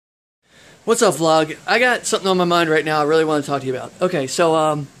What's up, vlog? I got something on my mind right now I really want to talk to you about. Okay, so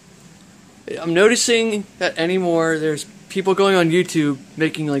I'm noticing that anymore there's people going on YouTube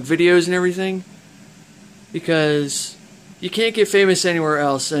making like videos and everything because you can't get famous anywhere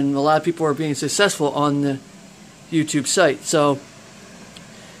else, and a lot of people are being successful on the YouTube site. So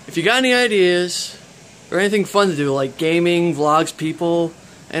if you got any ideas or anything fun to do, like gaming, vlogs, people,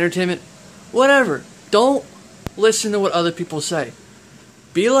 entertainment, whatever, don't listen to what other people say.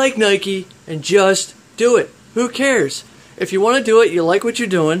 Be like Nike and just do it. Who cares? If you want to do it, you like what you're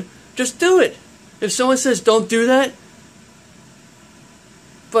doing, just do it. If someone says don't do that,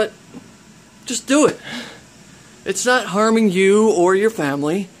 but just do it. It's not harming you or your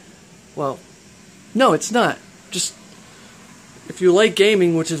family. Well, no, it's not. Just, if you like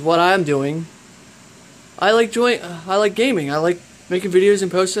gaming, which is what I'm doing, I like gaming. I like making videos and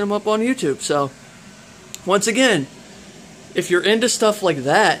posting them up on YouTube. So, once again, if you're into stuff like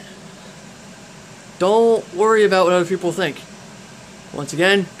that, don't worry about what other people think. Once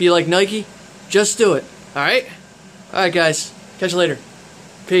again, be like Nike, just do it. Alright? Alright guys, catch you later.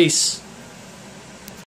 Peace.